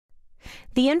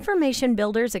The Information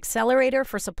Builder's Accelerator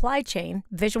for Supply Chain,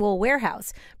 Visual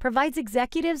Warehouse, provides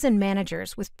executives and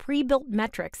managers with pre-built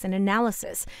metrics and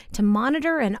analysis to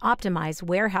monitor and optimize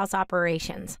warehouse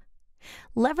operations.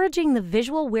 Leveraging the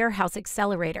Visual Warehouse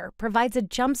Accelerator provides a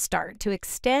jumpstart to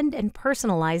extend and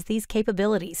personalize these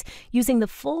capabilities using the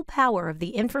full power of the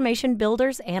Information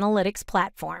Builder's analytics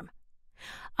platform.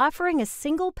 Offering a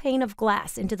single pane of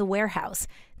glass into the warehouse,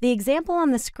 the example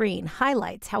on the screen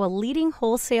highlights how a leading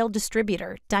wholesale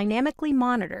distributor dynamically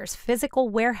monitors physical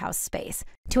warehouse space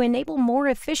to enable more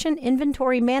efficient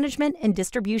inventory management and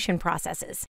distribution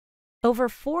processes. Over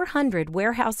 400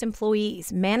 warehouse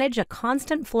employees manage a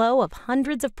constant flow of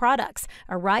hundreds of products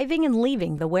arriving and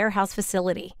leaving the warehouse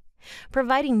facility.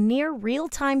 Providing near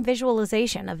real-time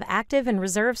visualization of active and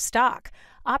reserve stock,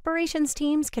 operations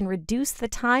teams can reduce the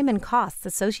time and costs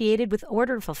associated with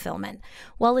order fulfillment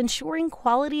while ensuring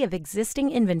quality of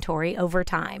existing inventory over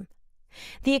time.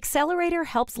 The Accelerator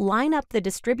helps line up the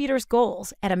distributor's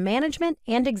goals at a management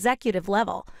and executive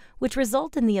level, which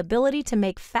result in the ability to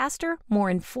make faster,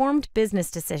 more informed business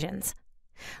decisions.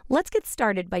 Let's get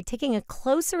started by taking a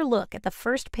closer look at the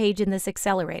first page in this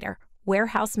Accelerator,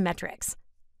 Warehouse Metrics.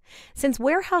 Since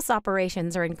warehouse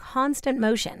operations are in constant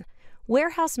motion,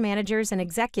 warehouse managers and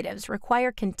executives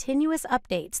require continuous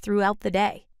updates throughout the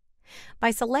day.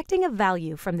 By selecting a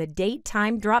value from the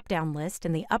Date/Time drop-down list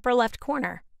in the upper left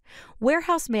corner,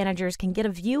 warehouse managers can get a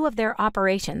view of their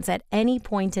operations at any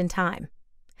point in time.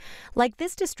 Like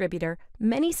this distributor,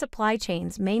 many supply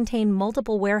chains maintain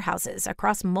multiple warehouses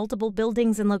across multiple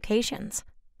buildings and locations.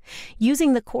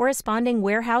 Using the corresponding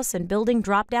warehouse and building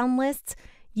drop-down lists,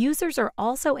 users are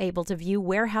also able to view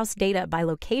warehouse data by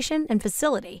location and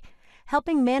facility,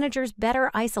 helping managers better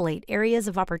isolate areas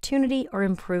of opportunity or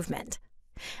improvement.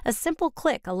 A simple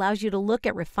click allows you to look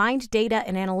at refined data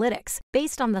and analytics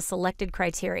based on the selected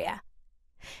criteria.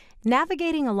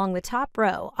 Navigating along the top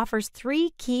row offers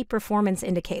 3 key performance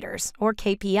indicators, or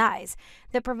KPIs,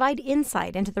 that provide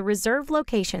insight into the reserve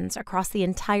locations across the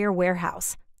entire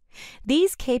warehouse.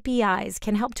 These KPIs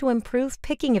can help to improve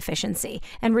picking efficiency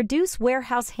and reduce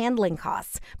warehouse handling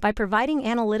costs by providing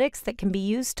analytics that can be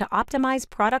used to optimize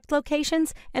product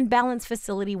locations and balance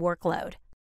facility workload.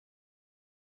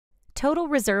 Total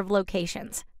reserve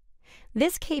locations.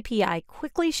 This KPI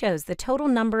quickly shows the total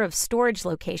number of storage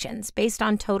locations based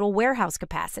on total warehouse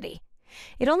capacity.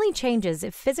 It only changes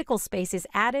if physical space is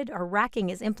added or racking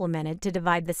is implemented to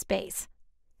divide the space.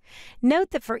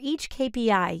 Note that for each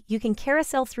KPI, you can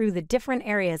carousel through the different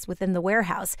areas within the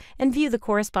warehouse and view the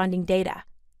corresponding data.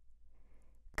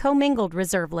 Commingled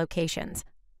reserve locations.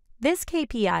 This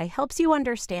KPI helps you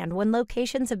understand when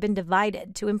locations have been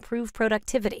divided to improve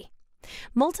productivity.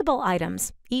 Multiple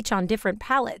items, each on different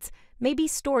pallets, may be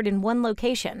stored in one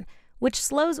location, which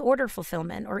slows order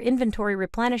fulfillment or inventory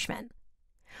replenishment.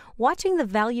 Watching the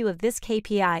value of this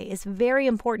KPI is very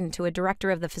important to a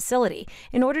director of the facility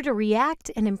in order to react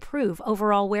and improve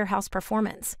overall warehouse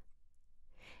performance.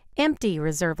 Empty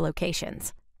reserve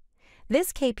locations.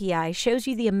 This KPI shows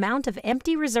you the amount of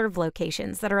empty reserve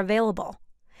locations that are available.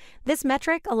 This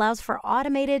metric allows for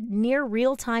automated, near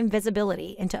real-time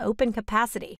visibility into open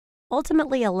capacity,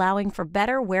 ultimately allowing for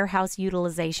better warehouse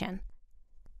utilization.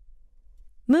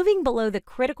 Moving below the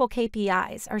critical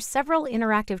KPIs are several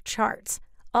interactive charts,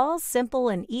 all simple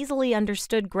and easily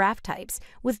understood graph types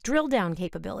with drill-down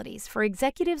capabilities for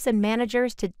executives and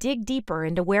managers to dig deeper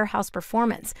into warehouse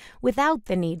performance without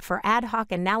the need for ad hoc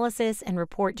analysis and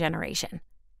report generation.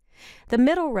 The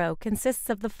middle row consists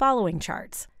of the following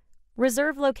charts.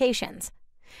 Reserve locations.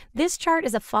 This chart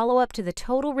is a follow-up to the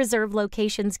total reserve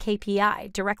locations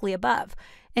KPI directly above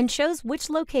and shows which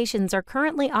locations are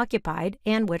currently occupied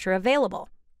and which are available.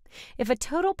 If a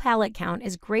total pallet count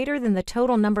is greater than the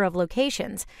total number of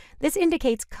locations, this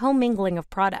indicates commingling of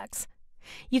products.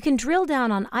 You can drill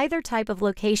down on either type of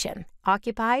location,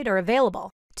 occupied or available,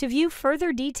 to view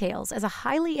further details as a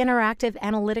highly interactive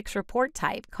analytics report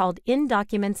type called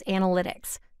In-Documents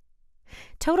Analytics.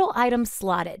 Total items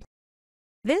slotted.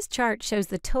 This chart shows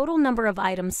the total number of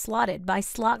items slotted by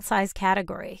slot size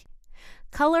category.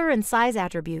 Color and size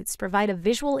attributes provide a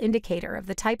visual indicator of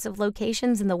the types of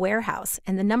locations in the warehouse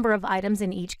and the number of items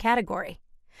in each category.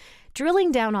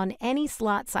 Drilling down on any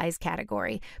slot size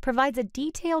category provides a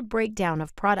detailed breakdown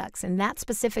of products in that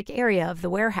specific area of the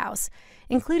warehouse,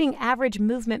 including average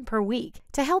movement per week,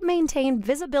 to help maintain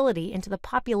visibility into the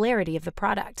popularity of the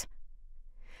product.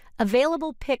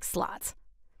 Available pick slots.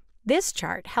 This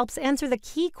chart helps answer the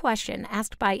key question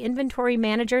asked by inventory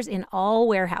managers in all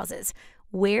warehouses: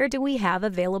 where do we have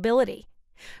availability?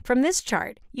 From this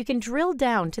chart, you can drill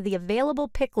down to the available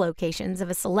pick locations of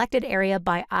a selected area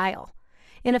by aisle.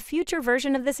 In a future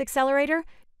version of this accelerator,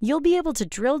 you'll be able to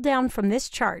drill down from this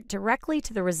chart directly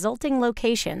to the resulting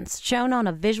locations shown on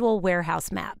a visual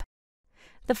warehouse map.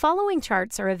 The following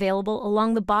charts are available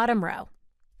along the bottom row.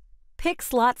 Pick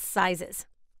slot sizes.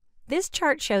 This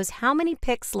chart shows how many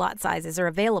pick slot sizes are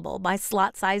available by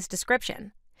slot size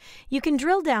description. You can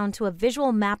drill down to a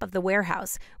visual map of the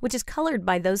warehouse, which is colored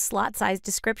by those slot size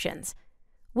descriptions.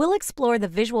 We'll explore the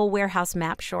visual warehouse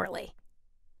map shortly.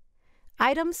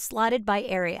 Items slotted by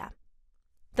area.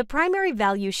 The primary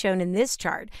value shown in this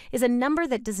chart is a number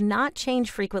that does not change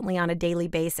frequently on a daily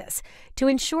basis. To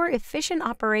ensure efficient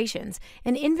operations,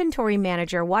 an inventory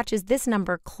manager watches this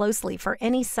number closely for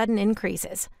any sudden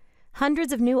increases.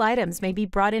 Hundreds of new items may be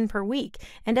brought in per week,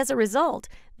 and as a result,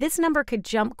 this number could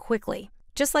jump quickly.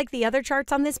 Just like the other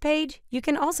charts on this page, you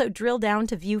can also drill down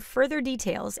to view further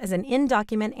details as an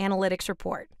in-document analytics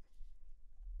report.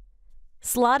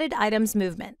 Slotted items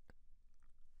movement.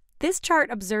 This chart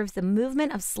observes the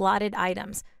movement of slotted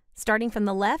items. Starting from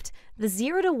the left, the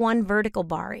 0 to 1 vertical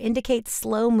bar indicates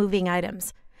slow-moving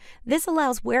items. This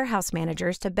allows warehouse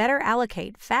managers to better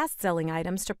allocate fast-selling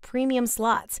items to premium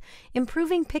slots,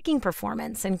 improving picking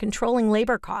performance and controlling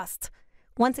labor costs.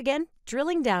 Once again,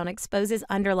 drilling down exposes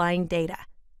underlying data.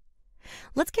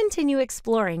 Let's continue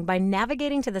exploring by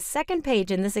navigating to the second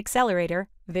page in this accelerator,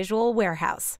 Visual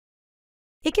Warehouse.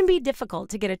 It can be difficult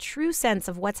to get a true sense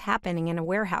of what's happening in a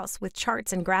warehouse with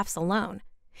charts and graphs alone.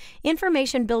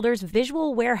 Information Builder's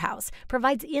Visual Warehouse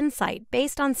provides insight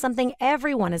based on something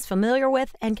everyone is familiar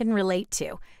with and can relate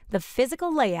to, the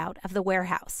physical layout of the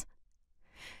warehouse.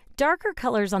 Darker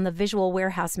colors on the Visual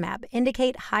Warehouse map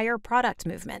indicate higher product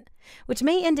movement, which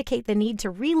may indicate the need to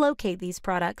relocate these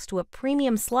products to a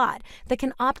premium slot that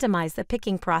can optimize the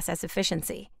picking process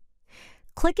efficiency.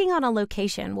 Clicking on a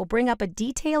location will bring up a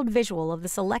detailed visual of the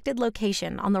selected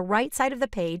location on the right side of the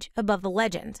page above the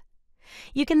legend.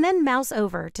 You can then mouse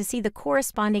over to see the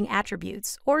corresponding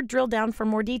attributes or drill down for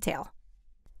more detail.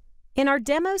 In our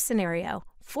demo scenario,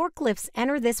 forklifts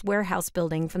enter this warehouse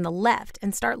building from the left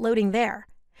and start loading there.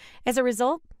 As a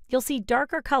result, you'll see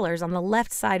darker colors on the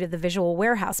left side of the Visual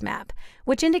Warehouse map,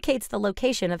 which indicates the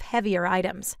location of heavier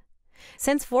items.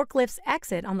 Since forklifts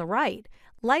exit on the right,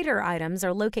 lighter items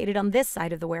are located on this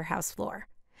side of the warehouse floor.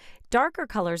 Darker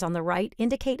colors on the right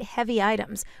indicate heavy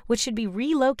items, which should be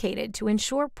relocated to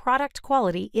ensure product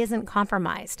quality isn't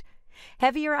compromised.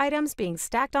 Heavier items being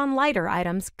stacked on lighter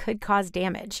items could cause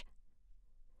damage.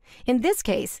 In this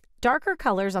case, darker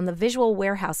colors on the Visual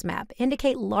Warehouse map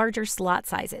indicate larger slot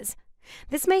sizes.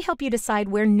 This may help you decide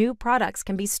where new products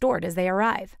can be stored as they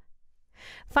arrive.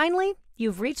 Finally,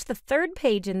 you've reached the third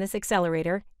page in this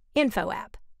accelerator, Info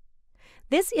App.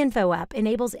 This Info App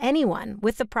enables anyone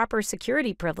with the proper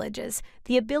security privileges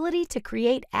the ability to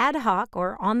create ad hoc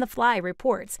or on-the-fly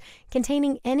reports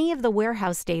containing any of the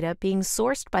warehouse data being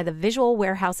sourced by the Visual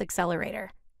Warehouse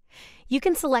Accelerator. You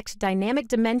can select dynamic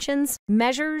dimensions,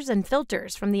 measures, and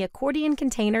filters from the accordion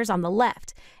containers on the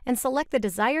left and select the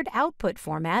desired output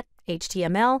format,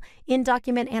 HTML,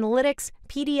 in-document analytics,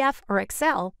 PDF, or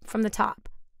Excel from the top.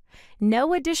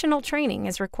 No additional training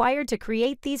is required to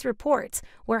create these reports,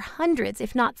 where hundreds,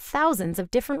 if not thousands, of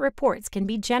different reports can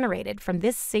be generated from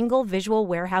this single Visual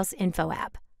Warehouse Info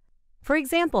App. For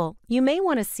example, you may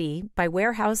want to see, by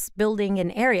warehouse, building,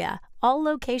 and area, all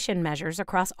location measures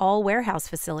across all warehouse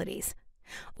facilities.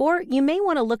 Or you may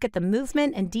want to look at the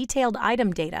movement and detailed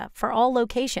item data for all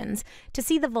locations to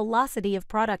see the velocity of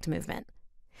product movement.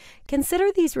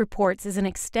 Consider these reports as an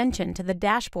extension to the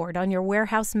dashboard on your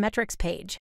warehouse metrics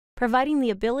page, providing the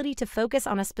ability to focus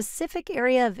on a specific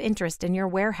area of interest in your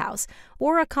warehouse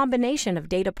or a combination of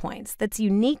data points that's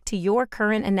unique to your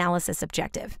current analysis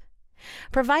objective.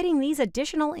 Providing these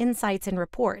additional insights and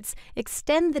reports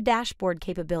extend the dashboard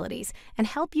capabilities and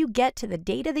help you get to the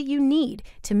data that you need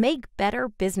to make better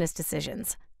business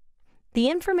decisions. The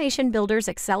Information Builder's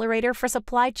Accelerator for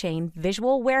Supply Chain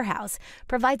Visual Warehouse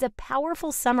provides a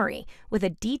powerful summary with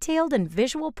a detailed and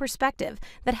visual perspective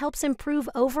that helps improve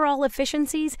overall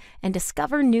efficiencies and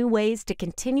discover new ways to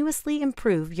continuously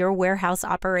improve your warehouse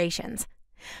operations.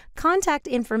 Contact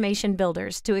Information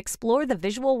Builders to explore the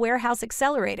Visual Warehouse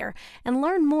Accelerator and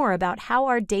learn more about how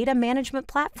our data management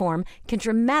platform can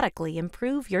dramatically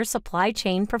improve your supply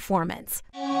chain performance.